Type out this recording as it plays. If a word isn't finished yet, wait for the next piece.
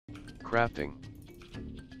Crafting.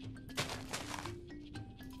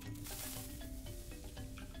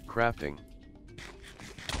 Crafting.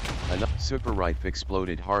 Another super rife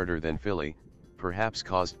exploded harder than Philly, perhaps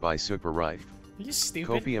caused by super rife. Are you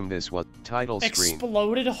stupid? Copium this was title screen.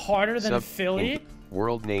 Exploded harder than Philly?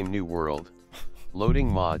 World name new world.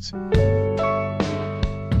 Loading mods.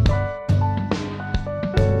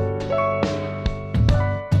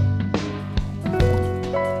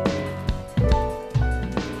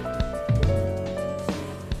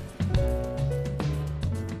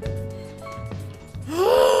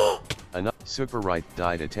 Another super rife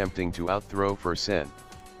died attempting to outthrow Forsen.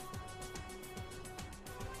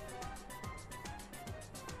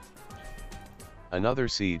 Another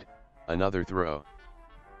seed, another throw.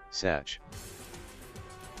 Satch.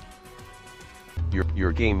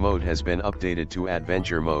 Your game mode has been updated to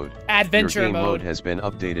adventure mode. Adventure Your game mode. mode has been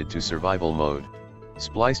updated to survival mode.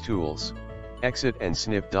 Splice tools. Exit and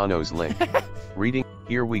sniff Dono's link. Reading.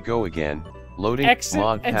 Here we go again. Loading. Exit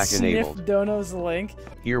mod and pack sniff enabled. Dono's link.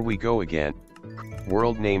 Here we go again.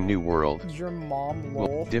 World name new world. Your mom,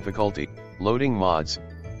 lol. Difficulty. Loading mods.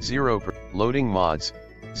 0 per. Loading mods.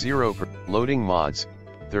 0 per. Loading mods.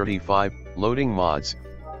 35. Loading mods.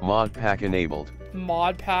 Mod pack enabled.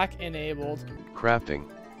 Mod pack enabled. Crafting.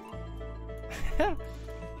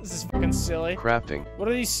 This is fucking silly. Crafting. What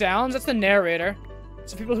are these sounds? That's the narrator.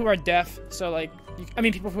 So people who are deaf. So like, I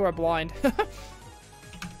mean people who are blind.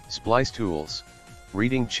 Splice tools.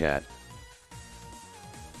 Reading chat.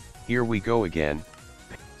 Here we go again.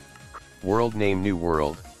 World name new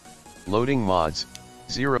world. Loading mods.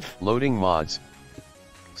 0. Loading mods.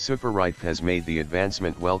 Super Rife has made the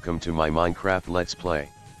advancement. Welcome to my Minecraft Let's Play.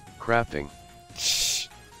 Crafting.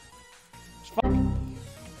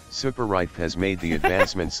 Super Rife has made the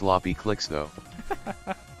advancement. Sloppy clicks though.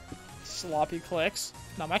 Sloppy clicks.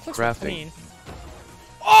 No, my clicks Crafting. are clean.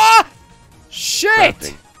 Ah! Shit!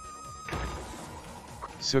 Crafting.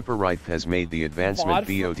 Super Rife has made the advancement.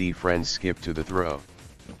 VOD friends skip to the throw.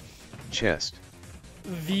 Chest.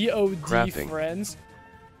 VOD Crafting. friends.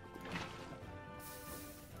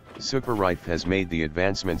 Super Rife has made the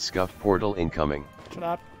advancement. Scuffed portal incoming. Shut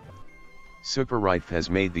up. Super Rife has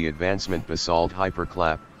made the advancement. Basalt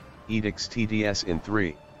hyperclap. Edicts TDS in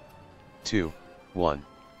 3, 2, 1.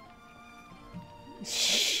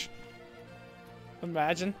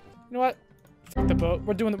 Imagine. You know what? Fuck the boat.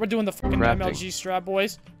 We're doing the fucking Crafting. MLG strap,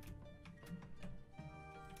 boys.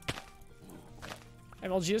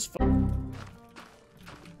 MLG is fun.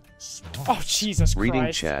 Oh Jesus Reading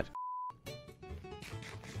Christ. chat.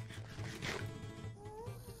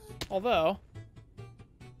 Although.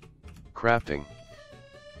 Crafting.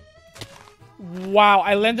 Wow,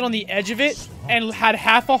 I landed on the edge of it and had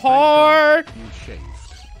half a heart.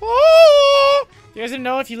 Oh! You guys didn't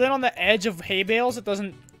know if you land on the edge of hay bales, it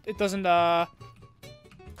doesn't.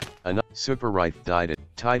 Another Super Rife died at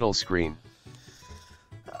title screen.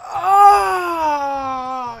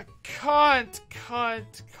 Ah! Cunt.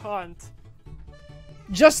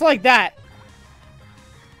 Just like that.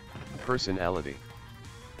 Personality.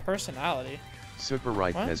 Personality. Super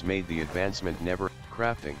Rife What? has made the advancement. Never.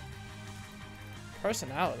 Crafting.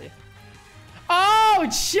 Personality. Oh,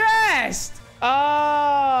 chest!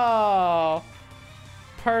 Oh.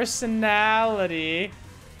 Personality.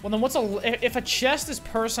 Well, then what's if a chest is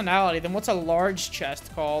personality, then what's a large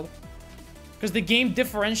chest called? Because the game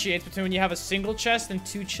differentiates between when you have a single chest and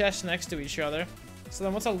two chests next to each other. So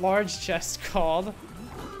then what's a large chest called?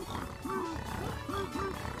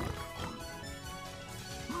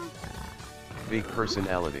 Big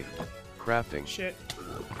personality. Crafting. Shit.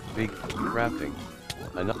 Big. Crafting.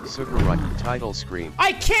 Another Super Rife title screen.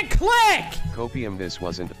 I can't click! Copium this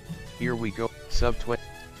wasn't. Here we go. Sub 20.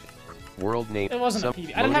 World name. It wasn't sub a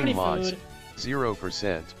PB. I didn't have any mods. food.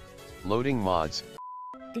 0%. Loading mods.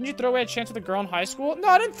 Didn't you throw away a chance with a girl in high school? No,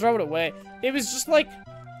 I didn't throw it away. It was just like...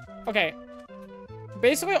 Okay.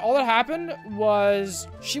 Basically, all that happened was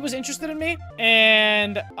she was interested in me,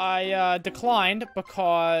 and I declined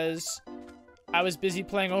because I was busy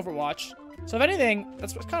playing Overwatch. So if anything,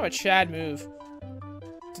 that's kind of a Chad move.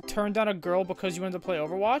 To turn down a girl because you wanted to play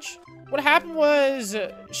Overwatch. What happened was,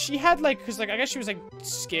 she had like, cause like, I guess she was like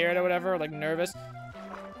scared or whatever, or, like nervous.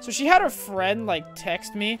 So she had her friend like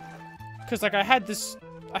text me. Cause like I had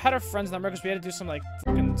her friend's number because we had to do some like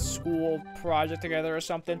fucking school project together or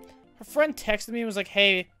something. Her friend texted me and was like,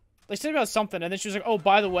 hey, like said about something. And then she was like, oh,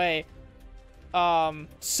 by the way,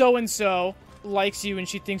 so-and-so likes you and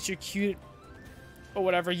she thinks you're cute or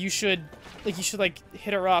whatever. You should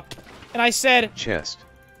hit her up. And I said, Chest.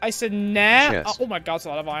 nah. Chest. Oh my god, it's a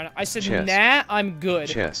lot of iron. I said, Chest. nah, I'm good.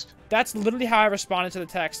 Chest. That's literally how I responded to the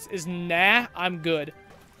text, is nah, I'm good.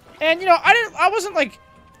 And, you know, I wasn't, like,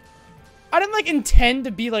 I didn't, like, intend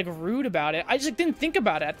to be, like, rude about it. I just, like, didn't think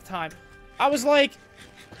about it at the time. I was like,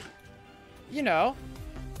 you know,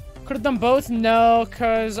 could have done both? No,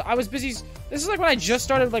 because I was busy. This is, like, when I just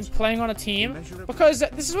started, like, playing on a team. Because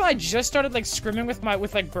this is when I just started, like, scrimming with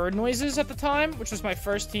like, bird noises at the time, which was my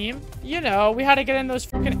first team. You know, we had to get in those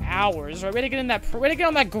fucking hours, right? We had to get in that, we had to get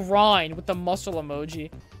on that grind with the muscle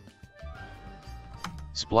emoji.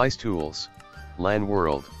 Splice tools. LAN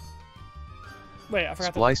world. Wait, I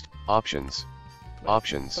forgot Spliced. Options.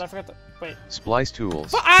 Options. But I forgot the, wait. Splice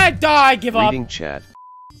tools. I give up. Reading chat.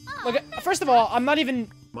 Look, first of all, I'm not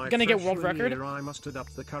even My gonna get world freshman record. year, I mustered up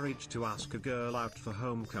the courage to ask a girl out for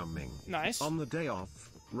homecoming. Nice. On the day off,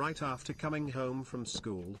 right after coming home from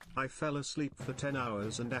school, I fell asleep for 10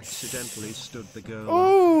 hours and accidentally stood the girl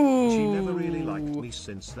Ooh. up. She never really liked me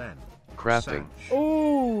since then. Crafting. Sanch.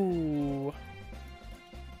 Ooh.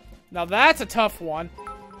 Now that's a tough one.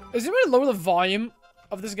 Is anybody lower the volume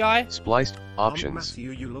of this guy? Spliced. Options.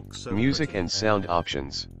 Matthew, you look so Music pretty. and sound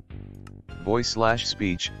options.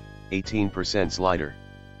 Voice/speech, 18% slider.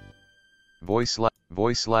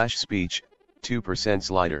 Voice/speech, 2%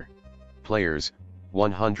 slider. Players,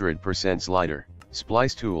 100% slider.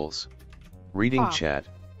 Splice tools. Reading chat.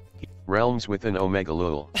 Realms with an omega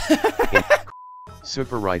lul.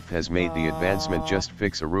 Superrife has made the advancement just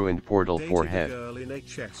fix a ruined portal for Dated a head. girl in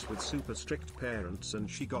HS with super strict parents and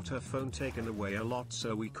she got her phone taken away a lot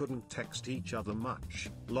so we couldn't text each other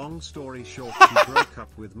much. Long story short, she broke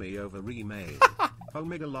up with me over email.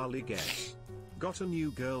 Omega lolly guess. Got a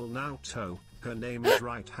new girl now toe, her name is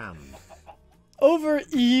Right Hand. Over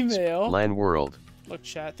email. LAN world. Look,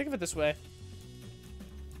 chat, think of it this way.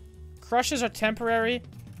 Crushes are temporary,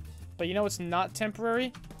 but you know what's not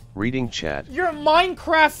temporary? Reading chat. You're a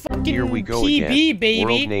Minecraft fucking Here we go PB, again. baby.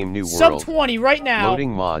 World name new Sub world. 20 right now.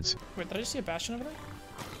 Loading mods. Wait, did I just see a Bastion over there?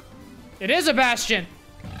 It is a Bastion.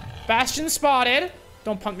 Bastion spotted.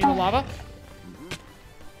 Don't punk me in the lava.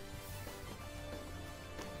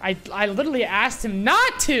 I literally asked him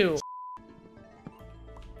not to.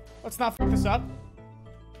 Let's not fuck this up.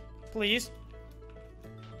 Please.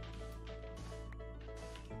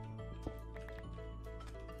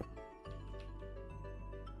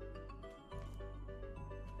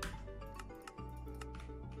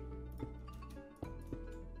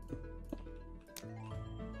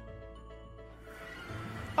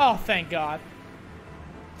 Oh, thank God.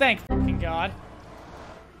 Thank fucking God.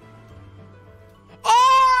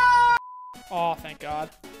 Oh! Oh, thank God.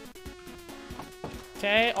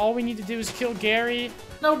 Okay, all we need to do is kill Gary.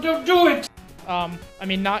 No, don't do it! I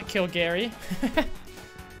mean, not kill Gary.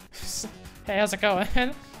 Hey, how's it going?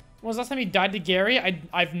 When was the last time you died to Gary?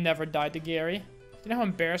 I've never died to Gary. Do you know how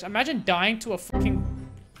embarrassing? Imagine dying to a fucking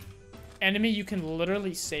enemy you can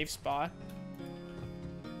literally safe spot.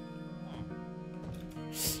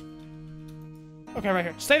 Okay, right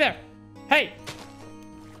here. Stay there. Hey!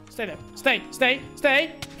 Stay there. Stay, stay,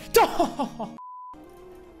 stay! Oh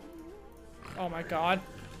my God.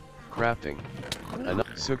 Crafting. Another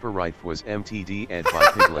Superrife was MTD'd by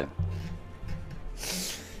Piglin.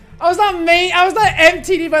 I was not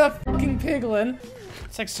MTD by the fucking piglin.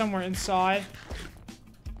 It's like somewhere inside.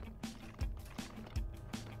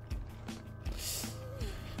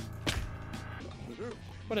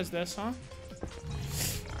 What is this, huh?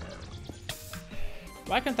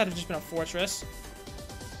 Why couldn't that have just been a fortress?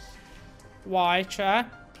 Why,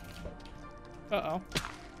 chat? Uh-oh.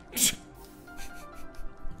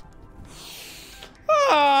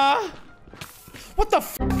 Ah! What the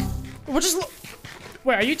f- We're just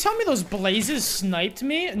Wait, are you telling me those blazes sniped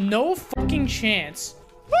me? No fucking chance.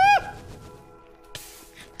 Ah!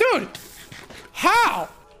 Dude! How?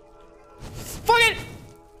 Fucking...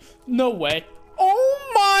 No way.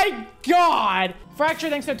 Oh my God! Fracture,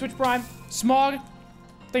 thanks to Twitch Prime. Smog,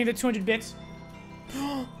 thank you to 200 bits.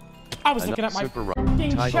 I was looking at my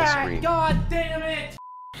fucking chat. Screen. God damn it!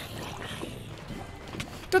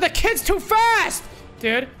 Dude, the kid's too fast!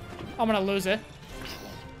 Dude, I'm gonna lose it.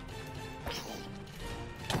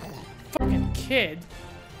 Fucking kid.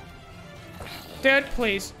 Dude,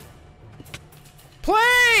 please.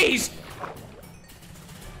 Please!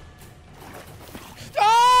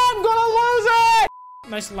 Oh, I'm gonna lose it!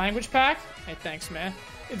 Nice language pack. Hey, thanks, man.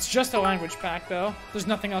 It's just a language pack, though. There's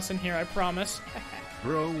nothing else in here, I promise.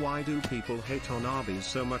 Bro, why do people hate on Arby's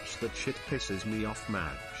so much that shit pisses me off,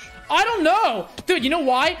 Madge? I don't know! Dude, you know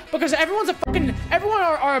why? Because everyone's a fucking... People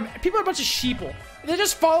are a bunch of sheeple. They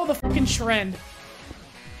just follow the fucking trend.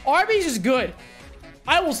 Arby's is good.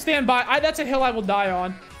 I will stand by. That's a hill I will die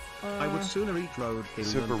on. I would sooner eat roadkill than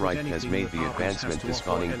Superripe put has anything made that the Arby's advancement has to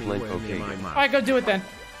offer discounting anywhere Flint near my okay. mouth. Alright, go do it then.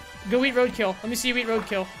 Go eat roadkill. Let me see you eat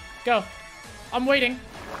roadkill. Go. I'm waiting.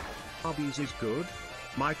 Arby's is good.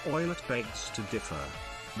 My toilet begs to differ.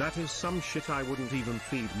 That is some shit I wouldn't even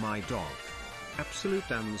feed my dog. Absolute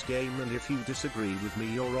Dan's game, and if you disagree with me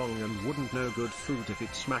you're wrong and wouldn't know good food if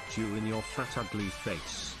it smacked you in your fat ugly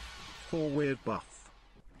face. For weird buff.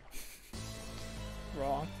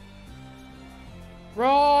 Wrong.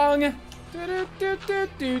 Wrong! I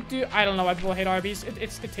don't know why people hate Arby's. It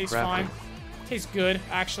tastes fine. It tastes good,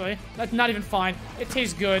 actually. That's not even fine. It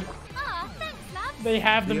tastes good. They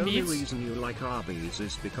have the meats. The only reason you like Arby's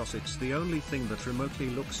is because it's the only thing that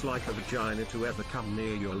remotely looks like a vagina to ever come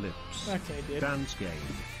near your lips. Okay, dude. Dan's game.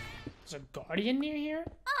 There's a guardian near here?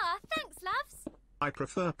 Thanks, loves. I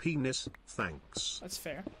prefer penis, thanks. That's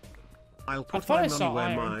fair. I'll put I my saw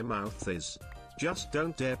money where iron. my mouth is. Just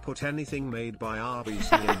don't dare put anything made by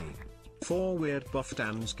Arby's near me. For weird buff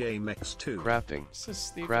Dan's game X2. Crafting. So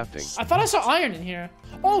stupid. Crafting. I thought I saw iron in here.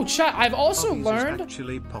 Oh, chat, I've also Arby's learned... is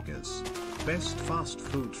actually poggers. Best fast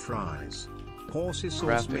food fries. Horsey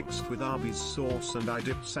sauce Crafting. mixed with Arby's sauce and I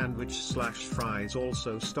dipped sandwich/fries.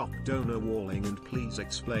 Also stop donor walling and please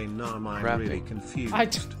explain. Now I'm really Crafting.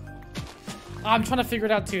 confused. I'm trying to figure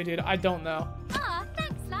it out too, dude. I don't know.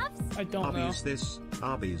 Thanks, loves. I don't know. Arby's this,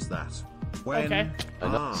 Arby's that. When Okay.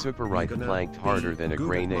 Super right you gonna flanked harder be than a good at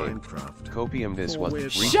grenade. Minecraft? Copium this For was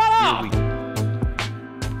weird free. Shut Here up! we